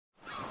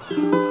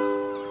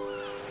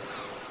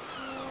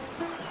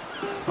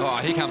Oh,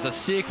 here comes a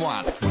sick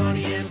one.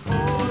 Ronnie and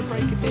Ford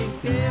breaking things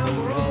down.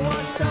 We're all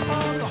washed up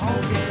on the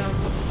whole ground.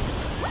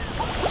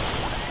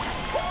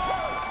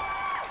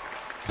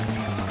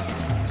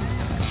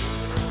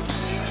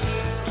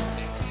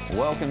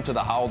 Welcome to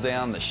The Hole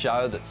Down, the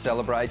show that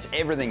celebrates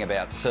everything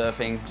about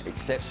surfing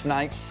except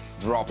snakes,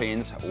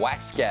 drop-ins,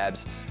 wax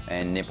scabs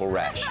and nipple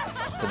rash.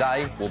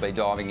 Today we'll be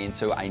diving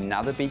into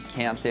another big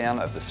countdown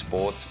of the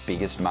sport's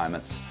biggest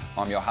moments.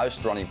 I'm your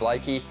host Ronnie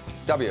Blakey,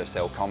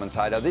 WSL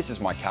commentator. This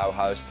is my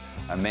co-host,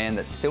 a man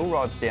that still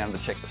rides down to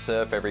check the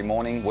surf every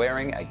morning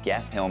wearing a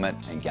Gap helmet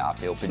and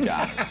Garfield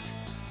pyjamas.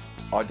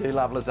 I do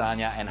love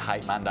lasagna and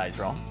hate Mondays,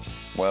 Ron.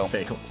 Well,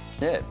 fair.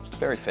 Yeah,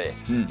 very fair.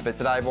 But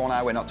today,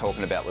 Borno, we're not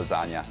talking about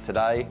lasagna.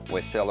 Today,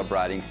 we're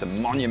celebrating some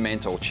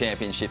monumental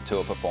championship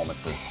tour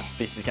performances.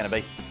 This is going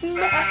to be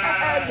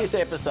mad, this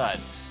episode,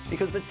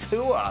 because the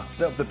tour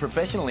of the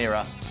professional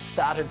era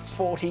started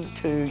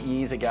 42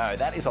 years ago.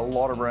 That is a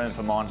lot of room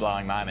for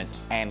mind-blowing moments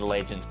and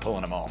legends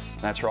pulling them off.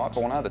 That's right,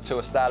 Borno. The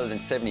tour started in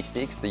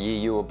 '76, the year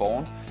you were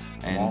born.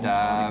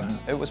 And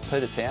it was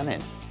Peter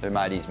Townend who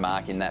made his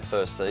mark in that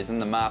first season.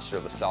 The master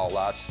of the Soul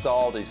Arch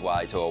styled his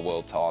way to a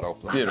world title.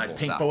 Beautiful those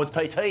pink stuff. boards,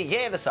 PT.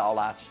 Yeah, the Soul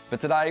Arch.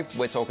 But today,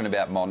 we're talking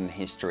about modern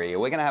history.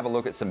 We're going to have a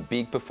look at some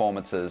big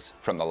performances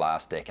from the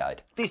last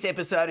decade. This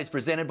episode is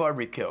presented by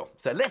Rip Curl.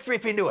 So let's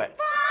rip into it.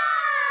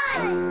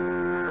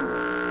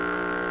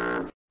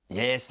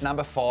 Yes,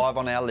 number 5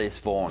 on our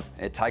list, Vaughan.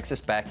 It takes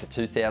us back to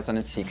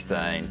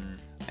 2016.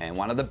 And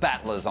one of the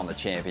battlers on the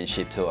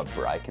championship tour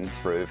breaking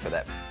through for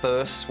that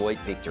first sweet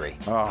victory.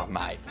 Oh,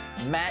 mate.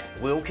 Matt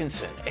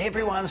Wilkinson,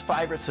 everyone's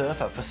favourite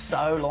surfer for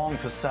so long,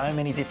 for so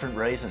many different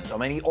reasons. I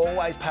mean, he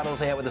always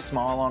paddles out with a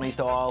smile on his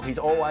dial. He's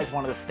always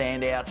one of the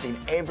standouts in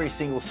every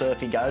single surf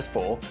he goes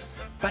for.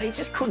 But he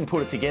just couldn't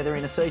put it together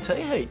in a CT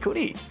heat, could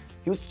he?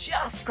 He was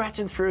just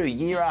scratching through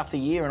year after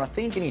year, and I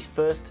think in his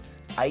first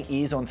 8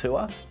 years on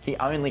tour, he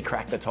only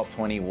cracked the top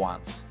 20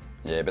 once.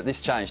 Yeah, but this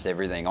changed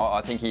everything.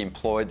 I think he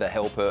employed the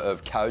help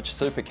of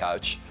super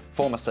coach,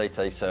 former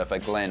CT surfer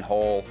Glenn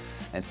Hall,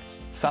 and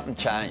something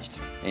changed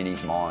in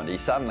his mind. He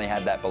suddenly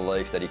had that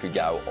belief that he could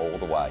go all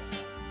the way.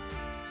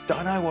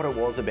 Don't know what it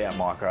was about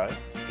Micro.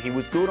 He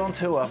was good on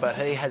tour, but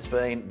he has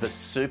been the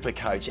super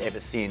coach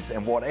ever since,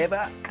 and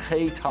whatever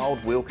he told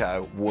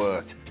Wilco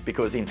worked,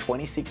 because in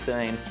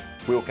 2016,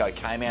 Wilco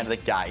came out of the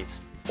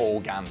gates all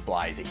guns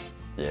blazing.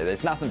 Yeah,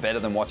 there's nothing better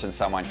than watching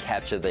someone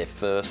capture their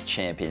first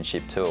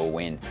championship tour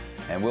win.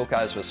 And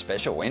Wilco's was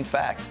special. In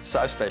fact,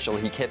 so special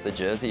he kept the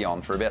jersey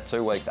on for about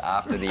 2 weeks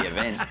after the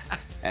event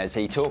as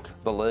he took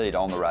the lead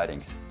on the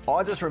ratings.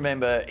 I just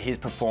remember his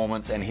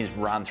performance and his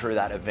run through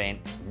that event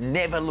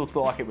never looked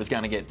like it was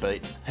going to get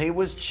beaten. He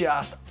was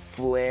just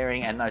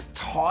flaring, and those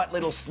tight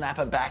little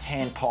snapper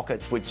backhand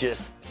pockets were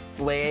just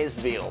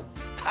Flairsville.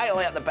 Tail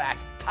out the back,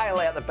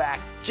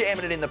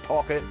 jamming it in the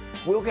pocket.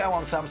 Wilco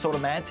on some sort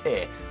of mad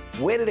tear.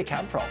 Where did it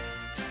come from?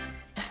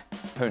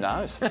 Who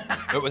knows?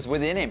 It was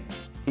within him.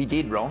 He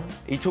did, Ron.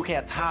 He took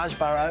out Taj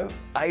Burrow,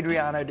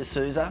 Adriano de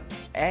Souza,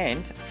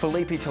 and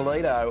Felipe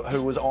Toledo,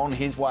 who was on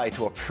his way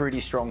to a pretty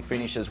strong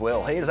finish as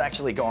well. He has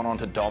actually gone on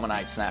to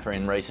dominate snapper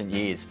in recent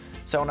years.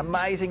 So an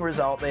amazing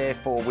result there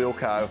for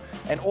Wilco,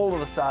 and all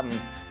of a sudden,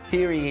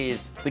 here he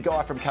is, the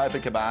guy from Copa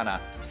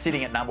Cobra,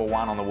 sitting at number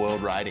 1 on the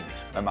world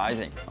ratings.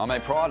 Amazing. I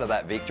mean, prior to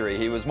that victory,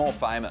 he was more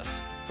famous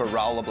for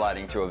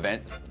rollerblading through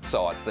event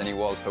sites than he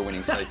was for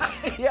winning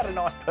CTs. He had a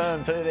nice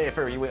perm too there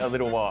for a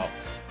little while.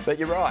 But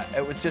you're right,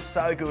 it was just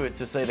so good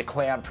to see the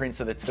clown prince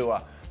of the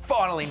tour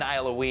finally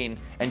nail a win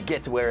and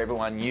get to where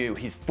everyone knew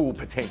his full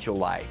potential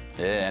lay.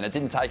 Yeah, and it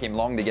didn't take him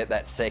long to get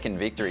that second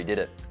victory, did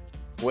it?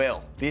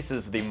 Well, this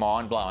is the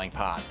mind-blowing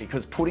part,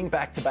 because putting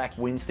back-to-back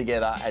wins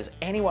together, as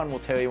anyone will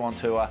tell you on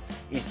tour,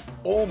 is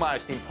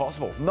almost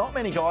impossible. Not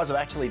many guys have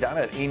actually done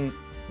it in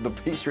the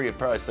history of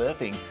pro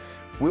surfing.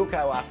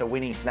 Wilco, after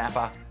winning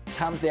snapper,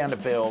 comes down to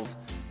bells,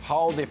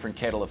 whole different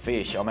kettle of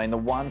fish. I mean, the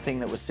one thing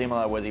that was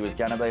similar was he was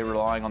going to be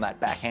relying on that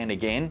backhand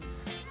again,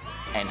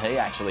 and he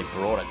actually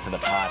brought it to the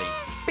party.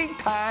 Big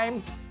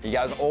time! He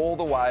goes all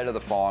the way to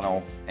the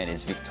final and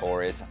is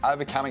victorious,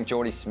 overcoming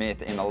Geordie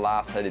Smith in the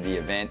last heat of the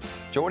event.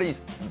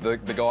 Geordie's the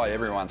guy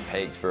everyone's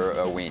pegged for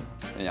a win.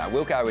 You know,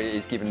 Wilco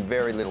is given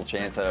very little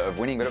chance of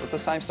winning, but it was the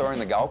same story in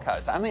the Gold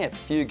Coast. Only a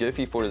few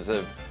goofy footers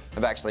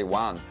have actually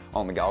won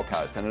on the Gold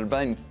Coast, and it had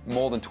been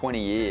more than 20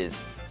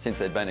 years since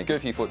there'd been a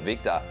goofy foot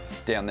victor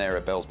down there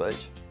at Bells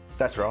Beach.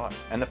 That's right,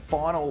 and the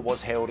final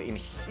was held in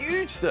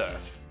huge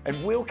surf, and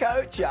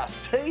Wilco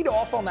just teed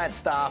off on that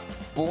stuff,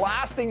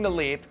 blasting the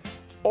lip.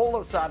 All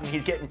of a sudden,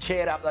 he's getting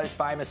chaired up those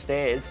famous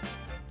stairs.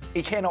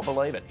 He cannot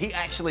believe it. He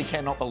actually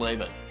cannot believe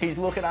it. He's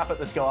looking up at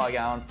the sky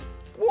going,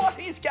 what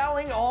is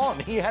going on?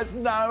 He has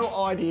no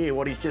idea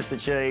what he's just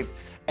achieved.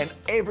 And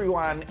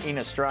everyone in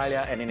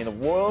Australia and in the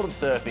world of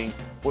surfing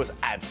was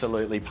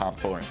absolutely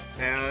pumped for him.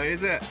 How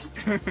is it?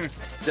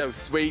 So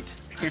sweet.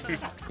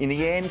 In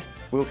the end,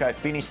 Wilco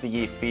finished the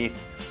year 5th,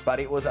 but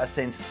it was a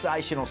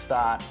sensational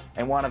start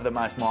and one of the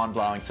most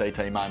mind-blowing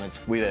CT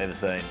moments we've ever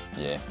seen.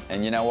 Yeah,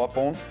 and you know what,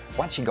 Vaughan?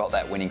 Once you got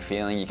that winning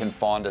feeling, you can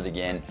find it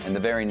again. And the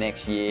very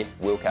next year,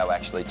 Wilco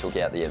actually took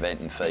out the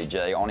event in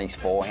Fiji on his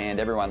forehand.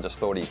 Everyone just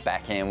thought his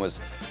backhand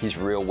was his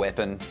real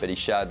weapon, but he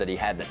showed that he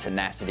had the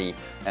tenacity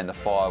and the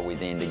fire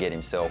within to get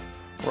himself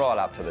right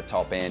up to the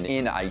top end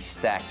in a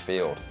stacked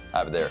field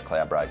over there at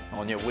Cloudbreak.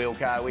 On your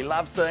Wilco, we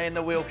love seeing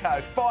the Wilco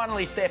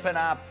finally stepping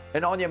up,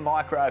 and on your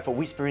Micro for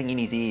whispering in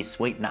his ear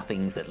sweet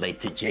nothings that led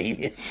to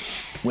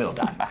genius. Well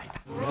done, mate.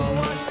 We're all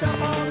washed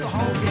up on the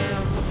whole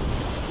game.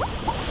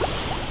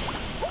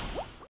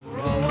 We're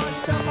all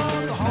washed up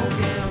on the whole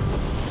game.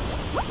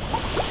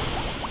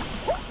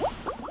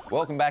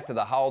 Welcome back to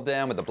the Hold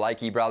Down with the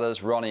Blakey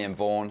brothers, Ronnie and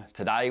Vaughan.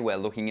 Today we're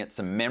looking at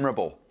some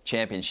memorable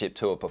Championship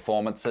Tour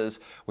performances.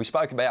 We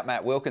spoke about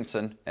Matt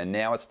Wilkinson, and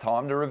now it's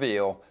time to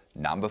reveal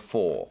number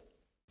 4.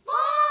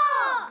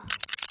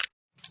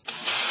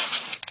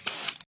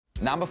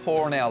 Number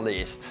 4 on our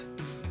list,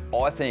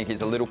 I think,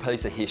 is a little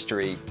piece of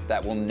history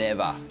that will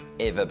never,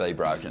 ever be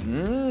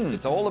broken.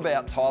 It's all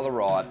about Tyler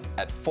Wright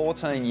at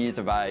 14 years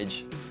of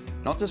age,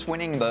 not just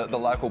winning the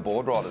local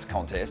board riders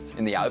contest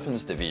in the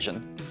Opens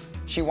division,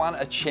 she won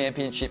a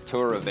Championship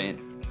Tour event.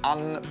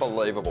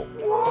 Unbelievable.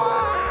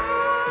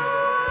 What?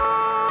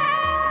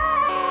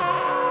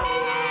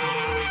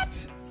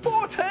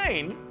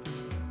 14?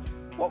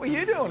 What were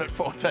you doing at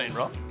 14,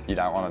 Rob? You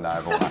don't want to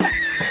know, Vaughan.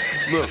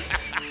 Look,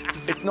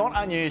 it's not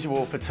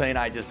unusual for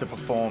teenagers to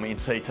perform in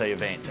CT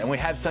events, and we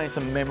have seen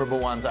some memorable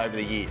ones over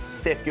the years.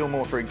 Steph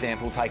Gilmore, for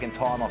example, taking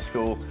time off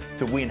school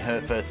to win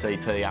her first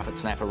CT up at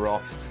Snapper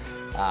Rocks.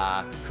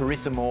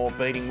 Carissa Moore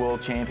beating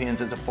world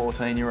champions as a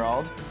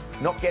 14-year-old.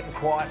 Not getting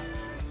quite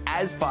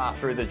as far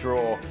through the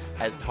draw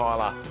as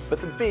Tyler,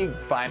 but the big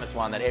famous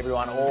one that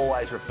everyone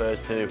always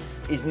refers to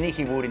is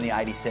Nikki Wood in the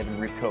 87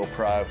 Rip Curl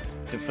Pro,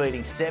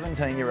 defeating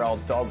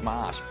 17-year-old Dog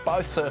Marsh,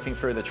 both surfing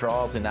through the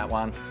trials in that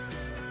one,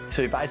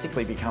 to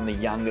basically become the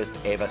youngest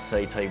ever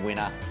CT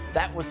winner.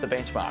 That was the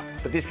benchmark,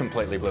 but this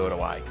completely blew it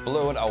away.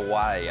 Blew it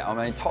away. I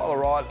mean, Tyler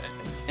Wright,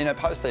 in her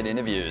post-heat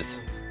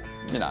interviews,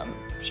 you know,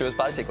 she was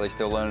basically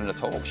still learning to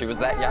talk. She was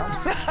that young.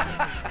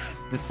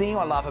 The thing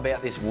I love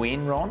about this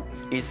win, Ron,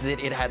 is that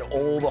it had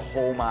all the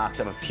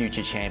hallmarks of a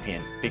future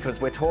champion, because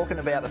we're talking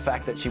about the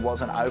fact that she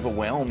wasn't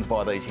overwhelmed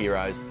by these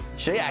heroes.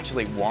 She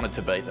actually wanted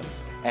to beat them.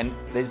 And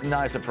there's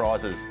no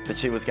surprises that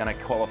she was going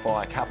to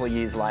qualify a couple of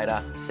years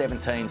later,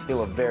 17,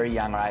 still a very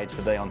young age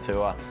to be on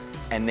tour,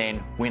 and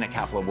then win a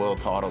couple of world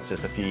titles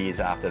just a few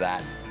years after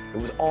that. It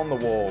was on the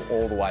wall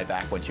all the way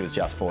back when she was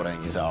just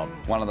 14 years old.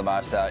 One of the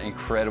most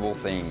incredible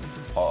things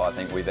I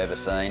think we've ever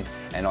seen,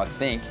 and I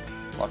think,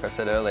 like I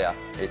said earlier,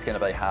 it's going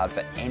to be hard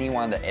for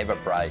anyone to ever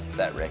break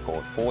that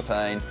record.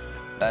 14,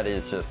 that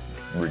is just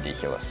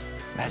ridiculous.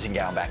 Imagine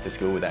going back to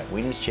school with that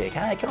winner's check.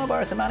 Hey, can I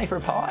borrow some money for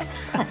a pie?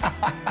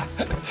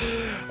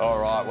 All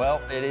right,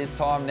 well, it is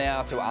time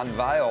now to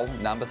unveil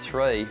number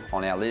 3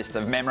 on our list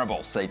of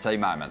memorable CT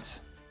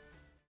moments.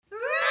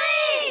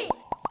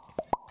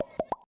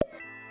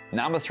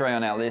 Number 3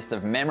 on our list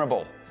of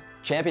memorable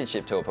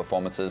Championship Tour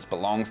performances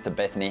belongs to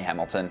Bethany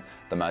Hamilton,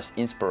 the most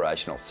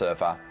inspirational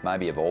surfer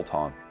maybe of all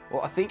time.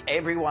 Well, I think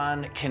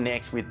everyone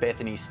connects with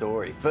Bethany's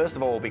story. First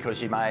of all, because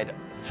she made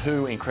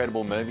 2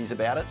 incredible movies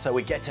about it, so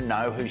we get to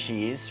know who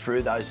she is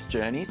through those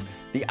journeys.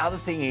 The other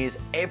thing is,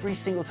 every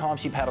single time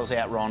she paddles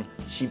out, Ron,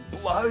 she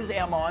blows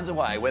our minds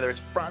away, whether it's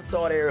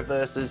frontside air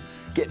reverses,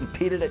 getting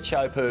pitted at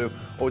Chopu,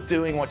 or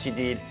doing what she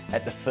did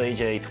at the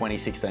Fiji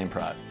 2016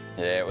 Pro.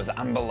 Yeah, it was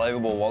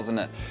unbelievable, wasn't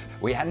it?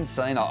 We hadn't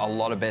seen a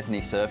lot of Bethany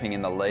surfing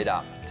in the lead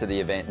up to the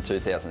event in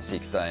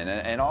 2016,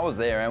 and I was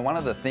there, and one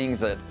of the things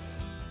that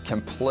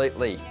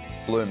completely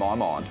blew my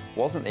mind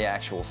wasn't the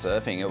actual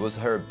surfing, it was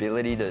her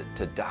ability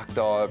to duck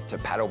dive, to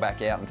paddle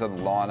back out into the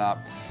lineup.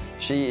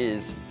 She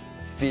is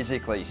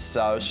physically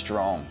so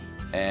strong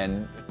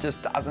and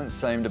just doesn't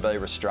seem to be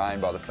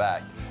restrained by the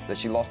fact that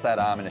she lost that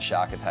arm in a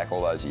shark attack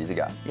all those years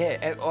ago.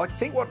 Yeah, I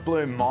think what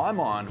blew my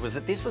mind was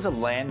that this was a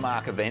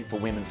landmark event for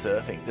women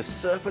surfing. The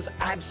surf was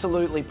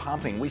absolutely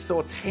pumping. We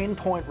saw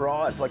 10-point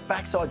rides, like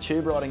backside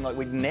tube riding like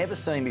we'd never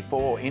seen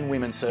before in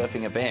women's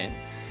surfing event.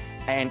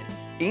 And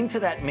into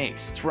that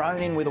mix,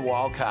 thrown in with a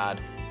wild card,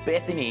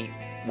 Bethany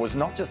was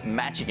not just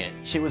matching it,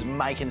 she was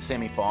making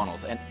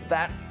semi-finals. And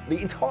the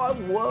entire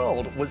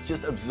world was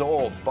just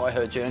absorbed by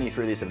her journey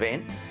through this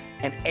event.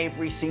 And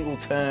every single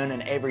turn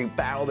and every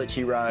barrel that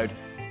she rode,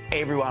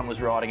 everyone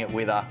was riding it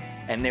with her.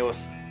 And there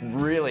was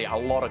really a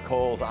lot of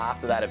calls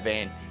after that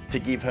event to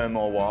give her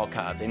more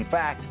wildcards. In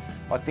fact,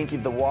 I think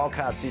if the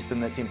wildcard system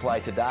that's in play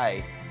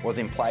today was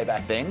in play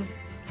back then,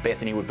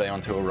 Bethany would be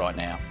on tour right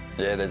now.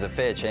 Yeah, there's a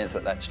fair chance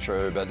that that's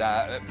true, but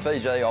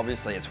Fiji,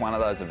 obviously, it's one of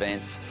those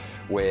events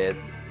where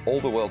all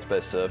the world's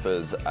best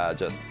surfers are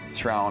just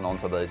thrown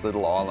onto these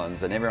little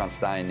islands and everyone's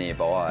staying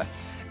nearby,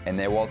 and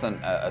there wasn't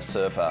a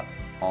surfer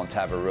on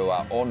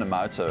Tavarua or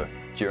Namotu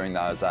during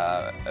those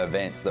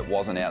events that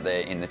wasn't out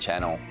there in the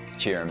channel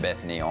cheering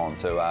Bethany on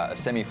to a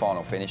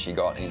semi-final finish she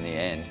got in the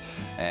end.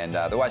 And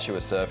the way she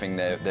was surfing,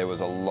 there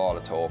was a lot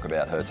of talk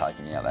about her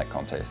taking out that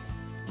contest.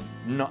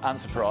 Not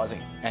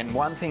unsurprising. And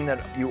one thing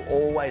that you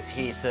always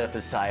hear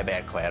surfers say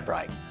about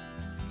Cloudbreak,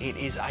 it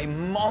is a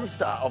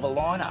monster of a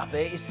lineup.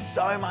 There is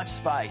so much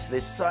space.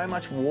 There's so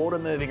much water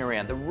moving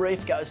around. The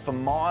reef goes for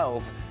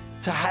miles.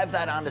 To have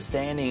that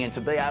understanding and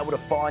to be able to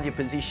find your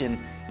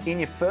position in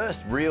your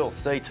first real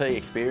CT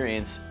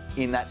experience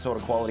in that sort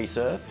of quality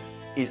surf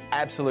is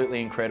absolutely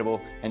incredible,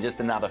 and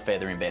just another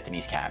feather in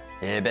Bethany's cap.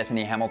 Yeah,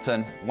 Bethany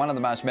Hamilton, one of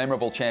the most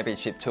memorable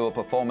championship tour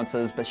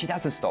performances, but she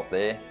doesn't stop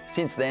there.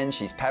 Since then,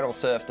 she's paddle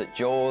surfed at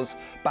Jaws,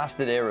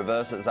 busted air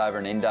reverses over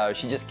in Indo.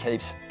 She just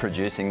keeps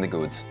producing the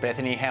goods.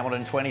 Bethany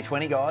Hamilton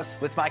 2020, guys.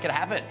 Let's make it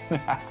happen.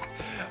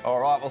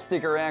 All right, well,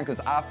 stick around because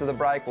after the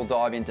break, we'll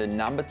dive into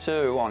number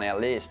 2 on our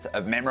list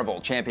of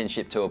memorable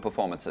championship tour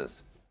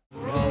performances.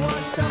 We're all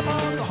washed up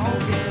on the whole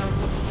game.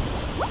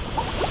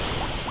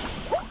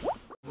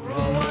 We're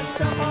all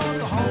washed up on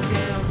the whole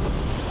game.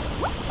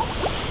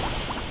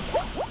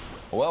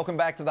 Welcome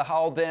back to the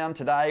Hold Down.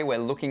 Today, we're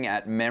looking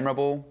at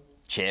memorable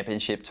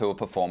championship tour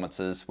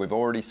performances. We've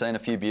already seen a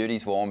few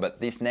beauties, Vaughan,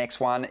 but this next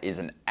one is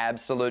an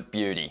absolute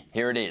beauty.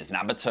 Here it is,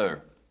 number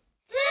 2.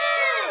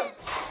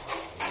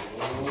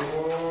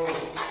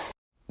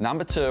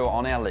 Number 2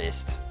 on our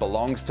list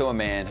belongs to a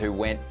man who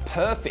went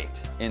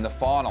perfect in the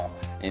final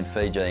in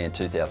Fiji in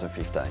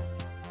 2015.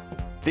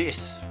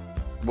 This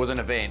was an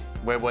event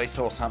where we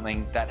saw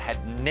something that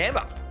had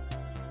never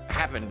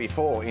happened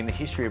before in the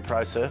history of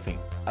pro surfing.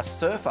 A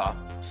surfer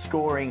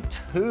scoring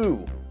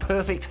 2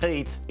 perfect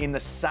heats in the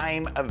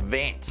same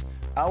event.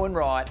 Owen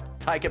Wright,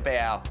 take a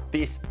bow.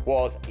 This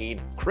was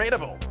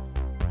incredible.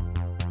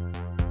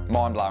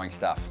 Mind-blowing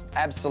stuff.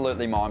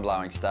 Absolutely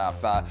mind-blowing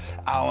stuff.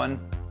 Owen,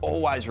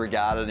 always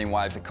regarded in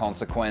waves of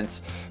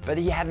consequence, but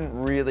he hadn't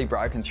really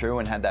broken through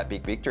and had that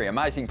big victory.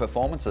 Amazing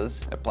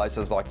performances at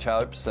places like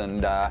Chopes,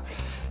 and yeah,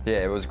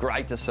 it was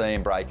great to see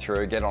him break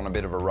through, get on a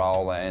bit of a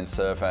roll and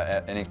surf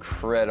an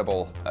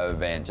incredible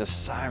event.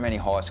 Just so many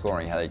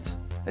high-scoring heats.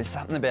 There's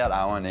something about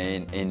Owen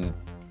in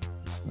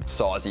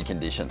sizey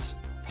conditions.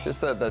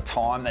 Just the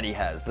time that he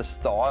has, the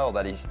style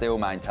that he still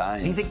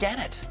maintains. He's a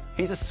gannet.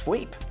 He's a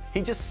sweep.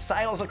 He just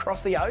sails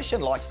across the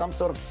ocean like some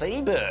sort of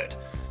seabird.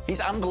 He's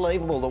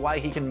unbelievable the way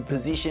he can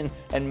position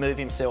and move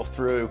himself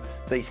through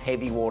these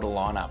heavy water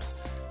lineups.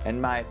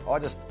 And mate,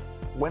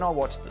 when I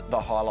watched the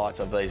highlights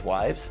of these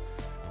waves,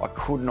 I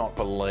could not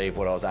believe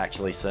what I was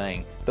actually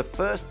seeing. The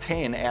first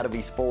 10 out of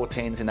his 4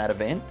 10s in that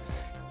event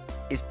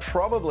is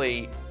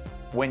probably,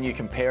 when you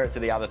compare it to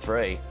the other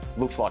 3,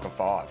 looks like a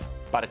 5,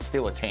 but it's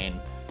still a 10,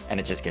 and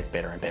it just gets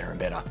better and better and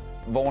better.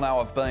 Vaughan,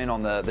 I've been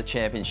on the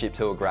championship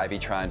tour gravy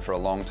train for a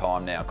long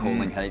time now,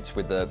 calling heats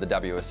with the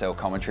WSL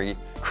commentary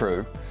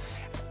crew.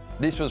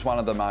 This was one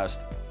of the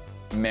most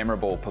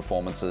memorable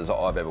performances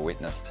I've ever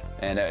witnessed,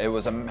 and it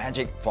was a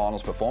magic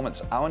finals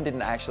performance. Owen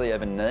didn't actually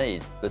ever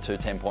need the 2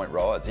 10-point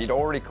rides. He'd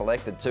already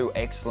collected 2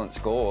 excellent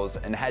scores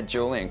and had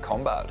Julian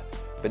comboed.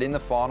 But in the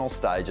final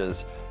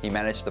stages, he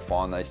managed to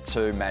find these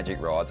 2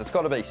 magic rides. It's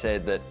got to be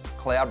said that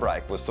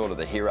Cloudbreak was sort of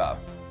the hero,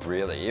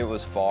 really. It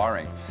was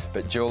firing.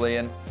 But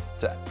Julian,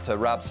 to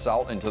rub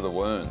salt into the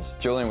wounds,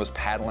 Julian was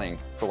paddling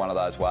for one of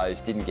those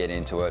waves, didn't get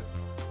into it.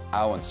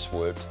 Owen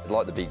swooped,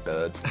 like the big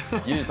bird,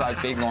 used those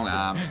big long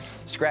arms,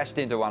 scratched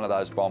into one of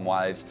those bomb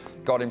waves,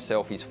 got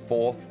himself his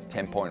 4th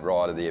 10-point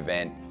ride of the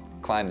event,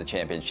 claimed the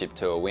championship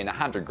tour win,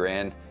 100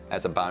 grand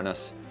as a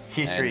bonus.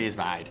 History is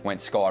made.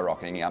 Went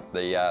skyrocketing up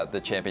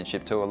the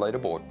championship tour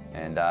leaderboard.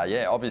 And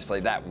yeah,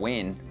 obviously that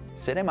win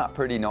set him up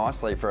pretty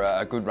nicely for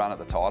a good run at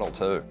the title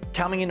too.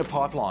 Coming into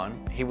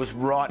Pipeline, he was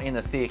right in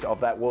the thick of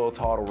that world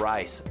title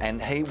race,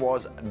 and he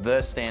was the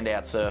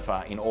standout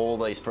surfer in all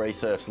these free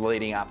surfs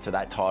leading up to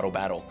that title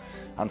battle.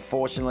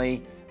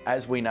 Unfortunately,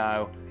 as we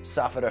know,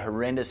 suffered a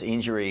horrendous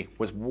injury,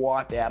 was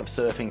wiped out of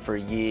surfing for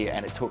a year,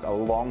 and it took a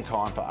long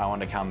time for Owen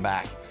to come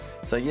back.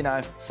 So, you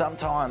know,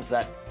 sometimes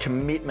that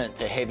commitment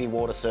to heavy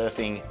water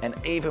surfing, and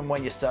even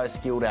when you're so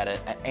skilled at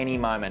it, at any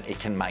moment it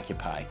can make you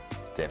pay.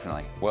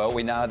 Definitely. Well,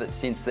 we know that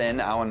since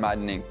then, Owen made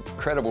an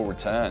incredible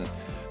return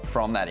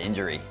from that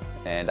injury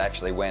and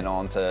actually went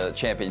on to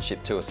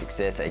championship tour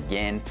success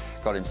again,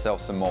 got himself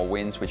some more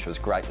wins, which was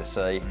great to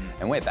see,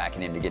 and we're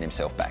backing him to get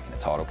himself back into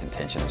title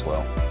contention as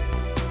well.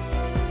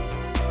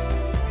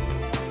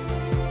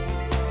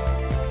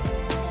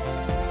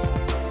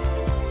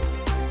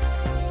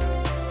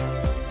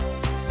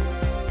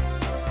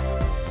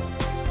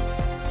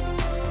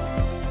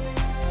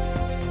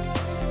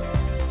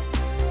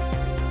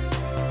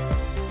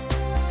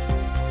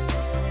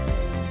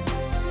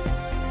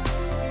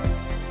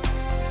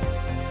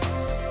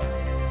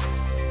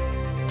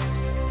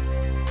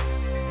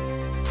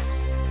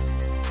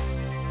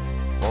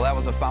 Well, that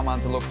was a fun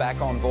one to look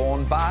back on,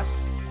 Vaughan, but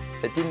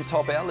it didn't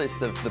top our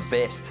list of the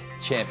best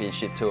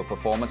championship tour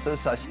performances.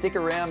 So stick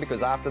around,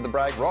 because after the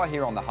break, right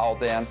here on the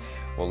Hold Down,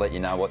 we'll let you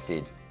know what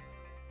did.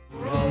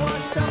 We're all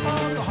washed up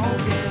on the whole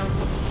game.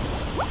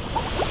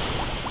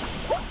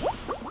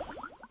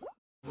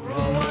 We're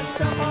all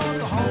washed up on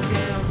the whole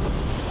game.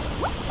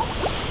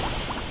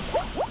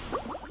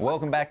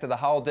 Welcome back to the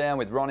Hold Down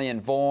with Ronnie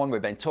and Vaughan.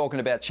 We've been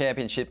talking about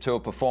Championship Tour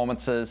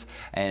performances,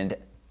 and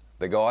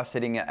the guy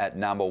sitting at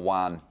number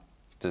 1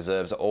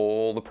 deserves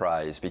all the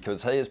praise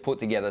because he has put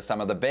together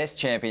some of the best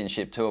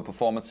Championship Tour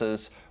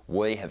performances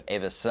we have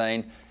ever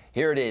seen.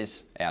 Here it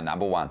is, our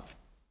number 1.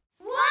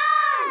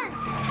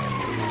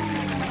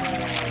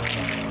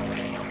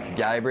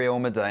 Gabriel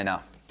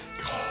Medina.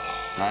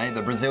 Hey,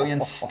 the Brazilian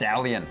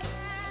stallion.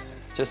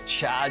 Just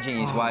charging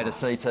his way to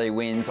CT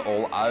wins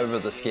all over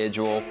the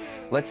schedule.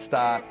 Let's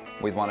start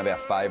with one of our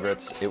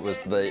favourites. It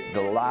was the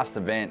last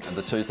event of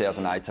the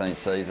 2018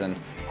 season.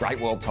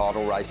 Great world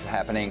title race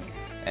happening,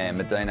 and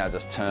Medina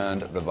just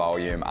turned the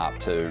volume up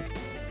to,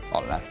 I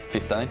don't know,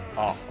 15?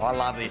 Oh, I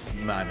love this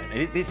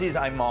moment. This is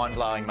a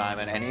mind-blowing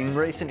moment, and in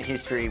recent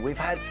history, we've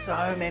had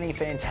so many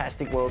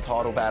fantastic world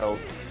title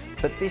battles,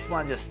 but this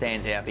one just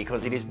stands out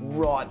because it is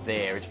right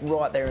there. It's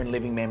right there in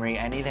living memory,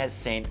 and it has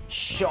sent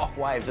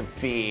shockwaves of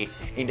fear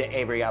into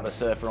every other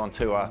surfer on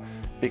tour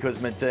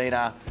because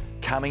Medina,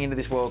 coming into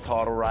this world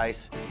title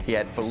race, he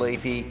had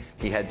Felipe,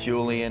 he had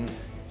Julian.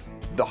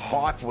 The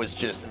hype was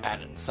just at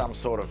some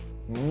sort of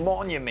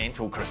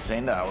monumental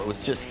crescendo. It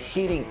was just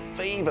hitting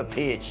fever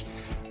pitch.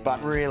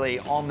 But really,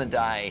 on the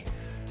day,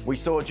 we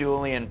saw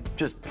Julian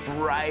just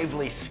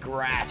bravely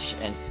scratch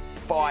and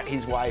fight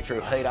his way through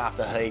heat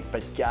after heat,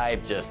 but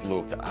Gabe just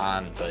looked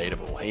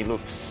unbeatable. He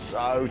looked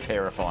so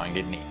terrifying,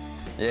 didn't he?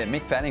 Yeah,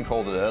 Mick Fanning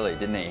called it early,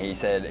 didn't he? He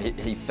said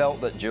he felt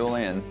that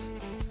Julian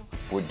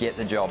would get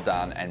the job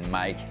done and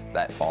make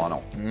that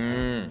final.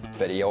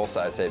 But he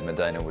also said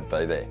Medina would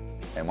be there.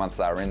 And once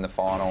they were in the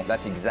final,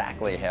 that's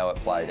exactly how it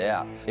played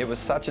out. It was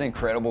such an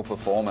incredible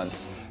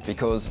performance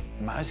because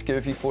most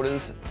goofy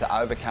footers, to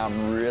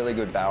overcome really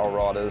good barrel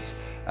riders,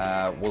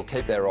 will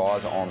keep their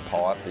eyes on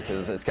pipe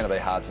because it's going to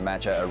be hard to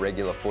match a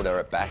regular footer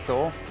at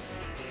backdoor.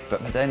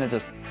 But Medina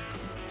just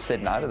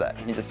said no to that.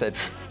 He just said,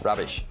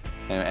 rubbish.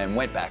 And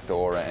went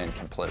backdoor and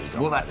completely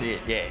dominated. Well, that's it,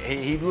 yeah.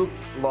 He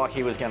looked like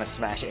he was going to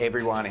smash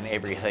everyone in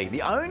every heat.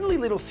 The only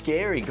little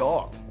scare he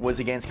got was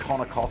against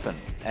Connor Coffin,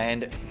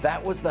 and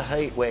that was the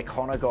heat where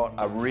Connor got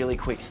a really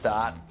quick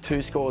start,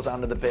 2 scores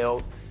under the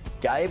belt.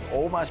 Gabe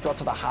almost got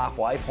to the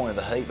halfway point of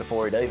the heat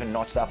before he'd even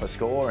notched up a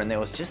score, and there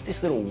was just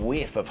this little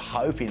whiff of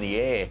hope in the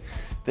air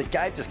that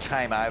Gabe just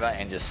came over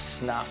and just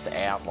snuffed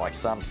out like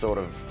some sort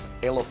of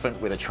elephant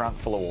with a trunk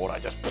full of water.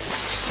 Just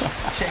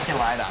check you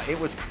later. It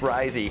was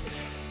crazy.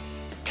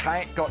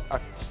 Got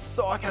a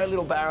psycho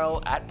little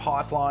barrel at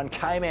pipeline,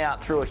 came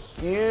out through a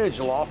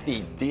huge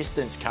lofty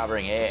distance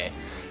covering air,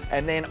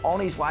 and then on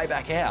his way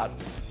back out,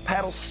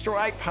 paddles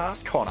straight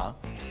past Connor,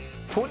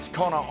 puts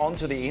Connor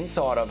onto the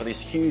inside of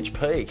this huge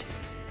peak,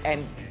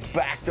 and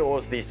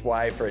backdoors this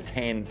wave for a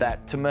 10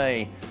 that, to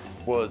me,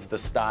 was the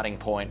starting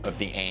point of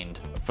the end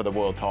for the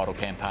world title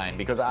campaign,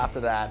 because after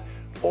that,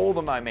 all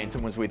the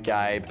momentum was with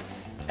Gabe,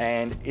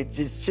 and it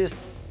is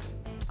just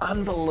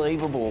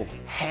unbelievable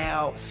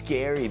how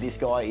scary this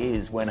guy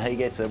is when he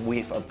gets a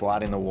whiff of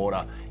blood in the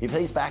water. If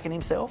he's backing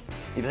himself,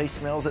 if he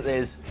smells that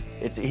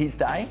it's his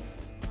day,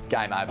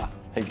 game over.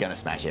 He's going to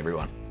smash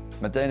everyone.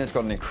 Medina's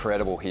got an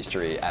incredible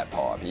history at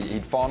pipe.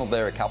 He'd finalled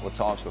there a couple of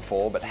times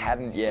before, but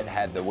hadn't yet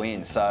had the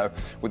win. So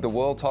with the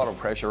world title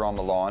pressure on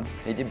the line,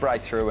 he did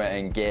break through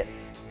and get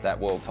that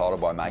world title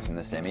by making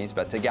the semis,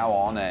 but to go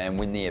on and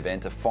win the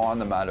event, to find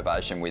the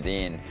motivation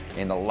within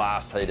in the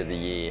last heat of the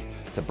year,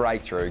 to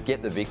break through,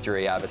 get the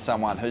victory over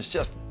someone who's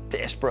just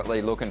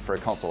desperately looking for a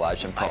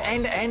consolation prize.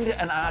 And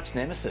an arch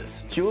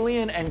nemesis.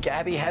 Julian and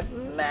Gabby have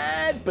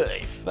mad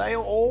beef. They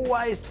are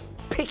always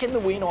picking the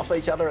win off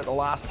each other at the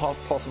last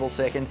possible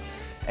second.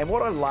 And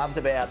what I loved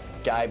about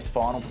Gabe's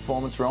final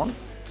performance, Ron,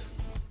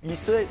 you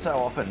see it so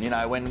often, you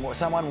know, when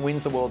someone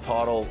wins the world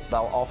title,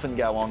 they'll often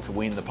go on to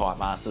win the Pipe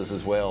Masters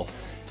as well.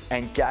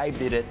 And Gabe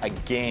did it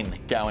again,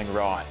 going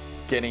right,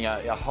 getting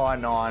a high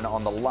 9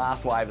 on the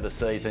last wave of the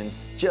season,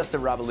 just to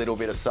rub a little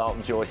bit of salt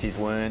in Joyce's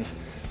wounds.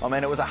 I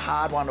mean, it was a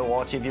hard one to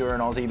watch if you were an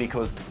Aussie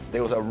because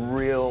there was a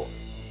real,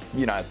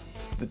 you know,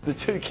 the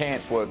two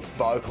camps were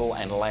vocal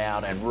and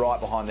loud and right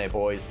behind their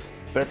boys.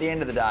 But at the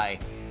end of the day,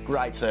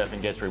 great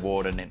surfing gets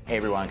rewarded and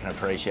everyone can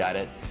appreciate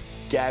it.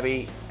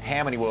 Gabby,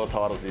 how many world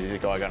titles is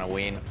this guy going to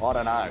win? I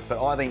don't know,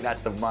 but I think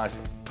that's the most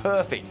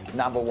perfect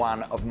number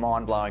 1 of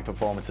mind-blowing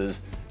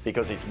performances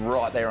because it's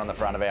right there on the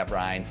front of our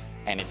brains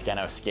and it's going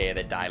to scare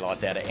the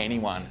daylights out of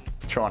anyone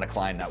trying to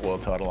claim that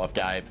world title off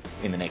Gabe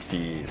in the next few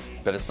years.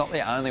 But it's not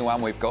the only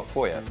one we've got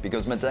for you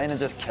because Medina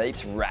just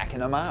keeps racking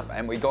them up,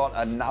 and we got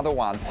another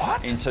one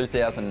in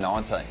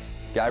 2019.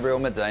 Gabriel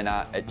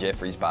Medina at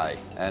Jeffreys Bay,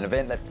 an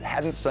event that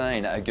hadn't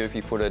seen a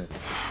goofy-footed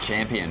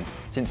champion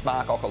since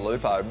Mark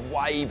Occhilupo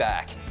way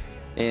back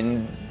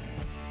in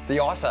the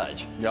Ice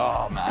Age.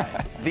 Oh, mate.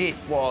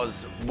 This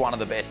was one of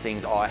the best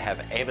things I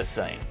have ever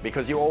seen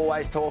because you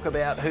always talk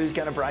about who's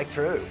going to break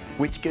through,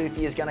 which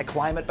goofy is going to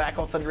claim it back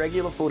off the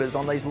regular footers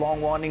on these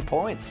long winding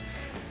points.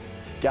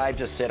 Gabe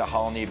just set a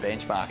whole new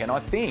benchmark, and I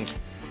think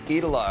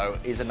Italo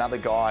is another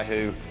guy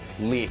who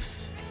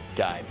lifts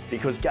Gabe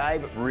because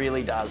Gabe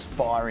really does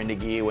fire into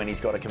gear when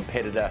he's got a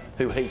competitor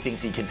who he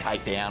thinks he can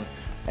take down,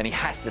 and he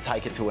has to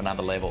take it to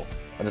another level.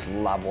 I just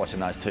love watching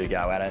those two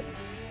go at it.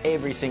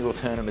 Every single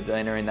turn of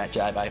Medina in that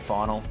J-Bay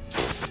final.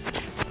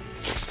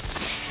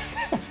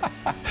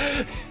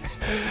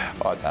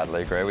 I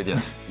totally agree with you.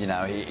 You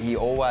know, he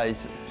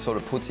always sort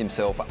of puts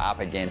himself up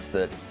against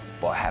it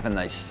by having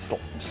these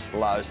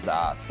slow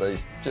starts,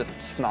 these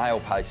just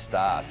snail-paced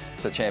starts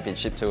to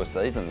Championship Tour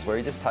seasons where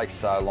he just takes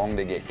so long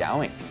to get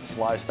going.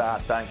 Slow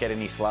starts don't get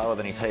any slower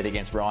than his heat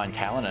against Ryan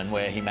Callanan,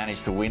 where he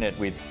managed to win it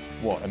with,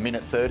 what,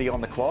 1:30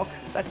 on the clock?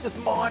 That's just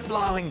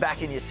mind-blowing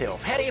backing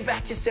yourself. How do you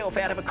back yourself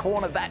out of a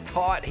corner that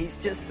tight? He's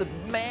just the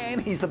man,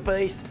 he's the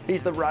beast,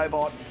 he's the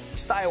robot.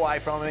 Stay away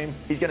from him.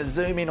 He's going to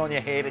zoom in on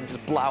your head and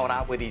just blow it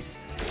up with his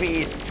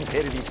fierce,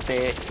 competitive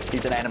stare.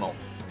 He's an animal.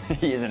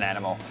 He is an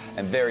animal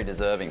and very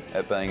deserving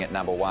of being at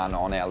 #1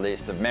 on our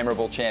list of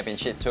memorable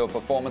Championship Tour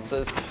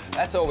performances.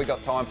 That's all we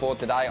got time for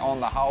today on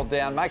The Hold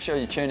Down. Make sure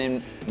you tune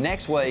in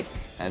next week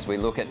as we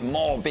look at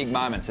more big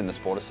moments in the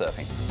sport of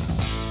surfing.